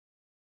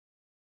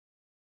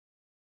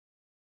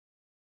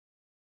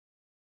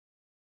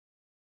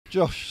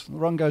Josh, the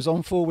run goes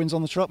on, 4 wins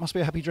on the trot. Must be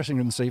a happy dressing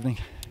room this evening.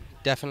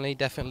 Definitely.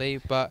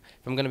 But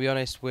if I'm going to be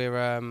honest, we're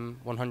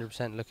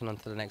 100% looking on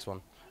to the next one.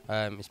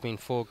 It's been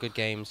 4 good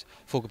games,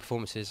 4 good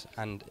performances,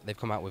 and they've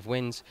come out with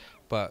wins.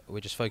 But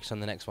we're just focused on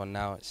the next one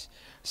now. It's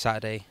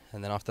Saturday,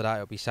 and then after that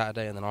it'll be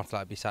Saturday, and then after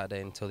that it'll be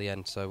Saturday until the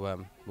end.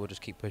 So we'll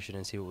just keep pushing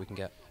and see what we can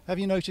get. Have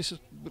you noticed,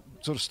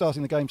 sort of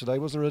starting the game today,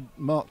 was there a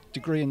marked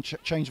degree in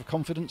change of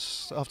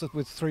confidence after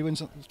with 3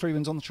 wins on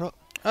the trot?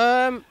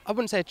 I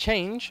wouldn't say a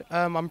change.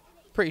 I'm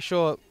pretty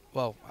sure.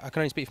 Well, I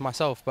can only speak for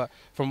myself, but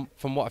from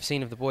what I've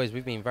seen of the boys,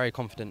 we've been very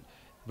confident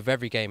with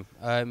every game.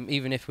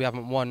 Even if we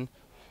haven't won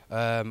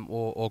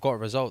or got a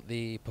result,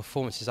 the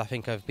performances I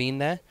think have been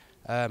there.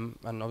 And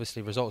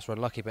obviously results were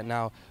unlucky, but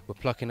now we're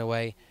plucking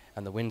away,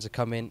 and the wins are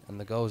coming, and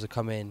the goals are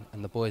coming,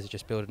 and the boys are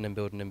just building and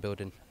building,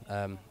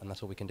 and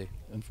that's all we can do.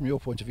 And from your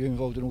point of view,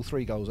 involved in all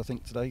 3 goals, I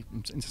think today,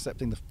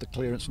 intercepting the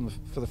clearance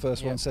for the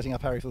first one, setting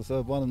up Harry for the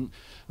third one,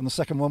 and the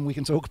second one we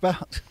can talk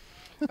about.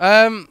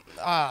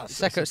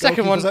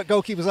 Second one,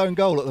 goalkeeper's own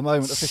goal at the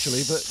moment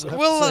officially,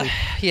 but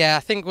yeah, I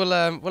think we'll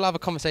have a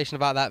conversation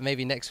about that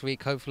maybe next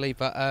week, hopefully.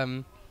 But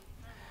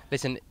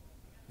listen,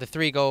 the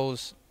 3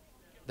 goals,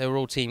 they were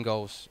all team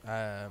goals.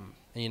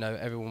 You know,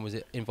 everyone was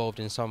involved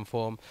in some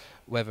form.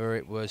 Whether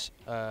it was,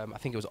 I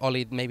think it was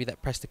Ollie maybe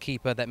that pressed the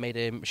keeper that made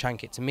him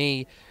shank it to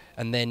me,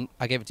 and then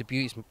I gave it to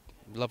Buttes,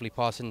 lovely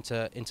pass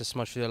into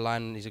Smudge through the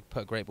line, and he's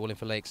put a great ball in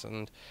for Lakes.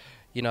 And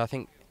you know, I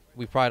think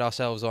we pride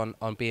ourselves on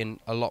being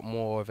a lot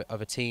more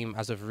of a team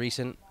as of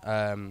recent,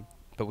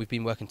 but we've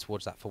been working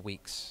towards that for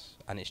weeks,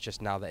 and it's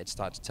just now that it's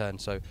started to turn.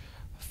 So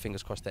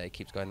fingers crossed that it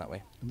keeps going that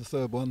way. And the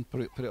third one,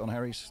 put it on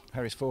Harry's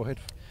forehead.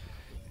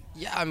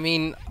 Yeah, I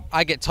mean,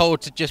 I get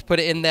told to just put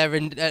it in there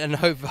and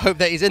hope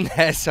that he's in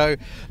there. So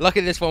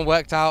luckily this one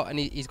worked out, and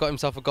he's got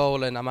himself a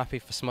goal, and I'm happy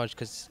for Smudge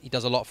because he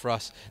does a lot for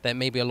us that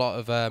maybe a lot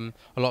of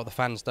the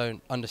fans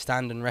don't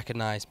understand and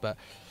recognise. But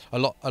a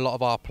lot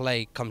of our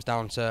play comes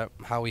down to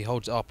how he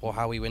holds it up, or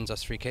how he wins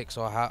us free kicks,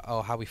 or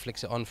how he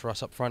flicks it on for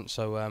us up front.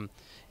 So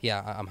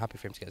yeah, I'm happy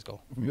for him to get his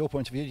goal. From your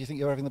point of view, do you think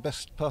you're having the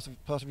best part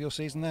of your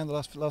season there? The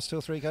last 2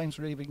 or 3 games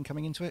really been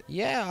coming into it?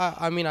 Yeah,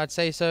 I mean, I'd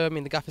say so. I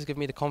mean, the gaffer's given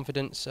me the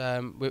confidence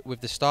with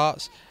the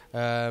starts,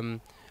 and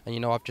you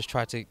know, I've just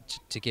tried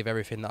to give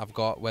everything that I've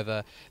got,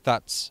 whether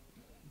that's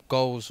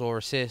goals or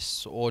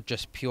assists or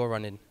just pure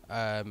running,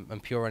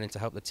 and pure running to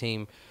help the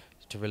team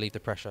to relieve the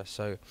pressure.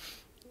 So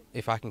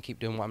if I can keep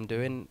doing what I'm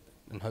doing,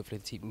 and hopefully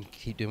the team can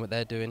keep doing what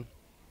they're doing,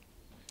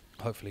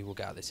 hopefully we'll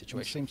get out of this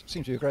situation. It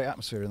seems to be a great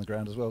atmosphere in the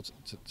ground as well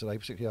today,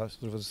 particularly as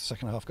the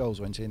second half goals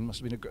went in.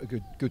 Must have been a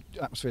good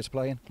atmosphere to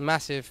play in.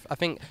 Massive. I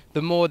think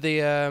the more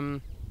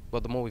the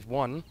more we've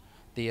won,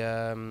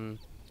 the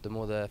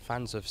more the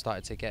fans have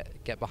started to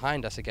get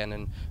behind us again.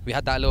 And we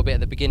had that a little bit at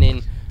the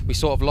beginning. We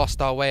sort of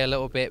lost our way a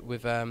little bit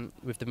with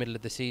the middle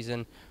of the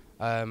season,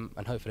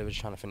 and hopefully we're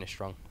just trying to finish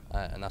strong,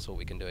 and that's what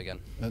we can do again.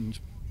 And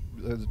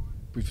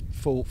we've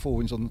four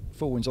wins on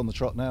the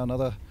trot now.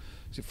 Another,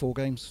 is it 4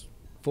 games?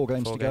 4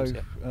 games to go.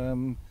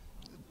 Yeah.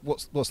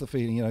 What's the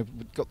feeling? You know,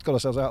 we've got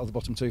ourselves out of the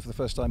bottom 2 for the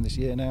first time this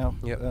year now.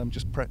 Yep.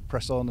 Just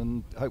press on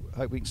and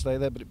hope we can stay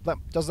there. But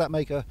does that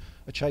make a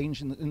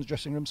change in the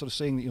dressing room? Sort of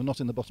seeing that you're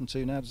not in the bottom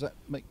 2 now. Does that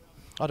make?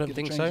 I don't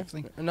think so.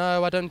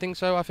 No, I don't think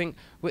so. I think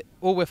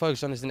all we're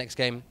focused on is the next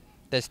game.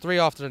 There's 3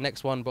 after the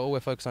next one, but all we're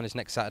focused on is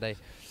next Saturday.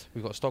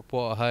 We've got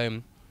Stockport at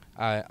home,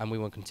 and we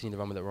want to continue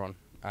the run that we're on.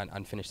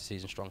 And finish the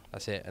season strong.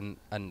 That's it,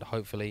 and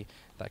hopefully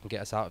that can get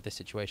us out of this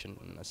situation.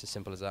 And that's as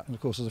simple as that. And of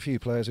course, there's a few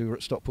players who were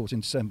at Stockport in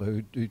December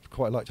who'd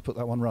quite like to put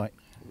that one right.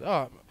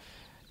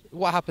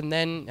 What happened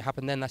then? It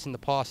happened then. That's in the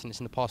past, and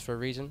it's in the past for a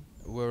reason.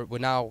 We're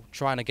now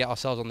trying to get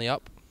ourselves on the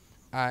up,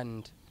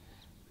 and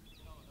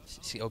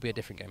it'll be a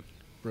different game.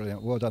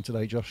 Brilliant. Well done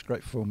today, Josh.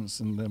 Great performance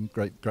and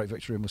great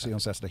victory, and we'll see you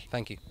on Saturday.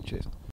 Thank you. Cheers.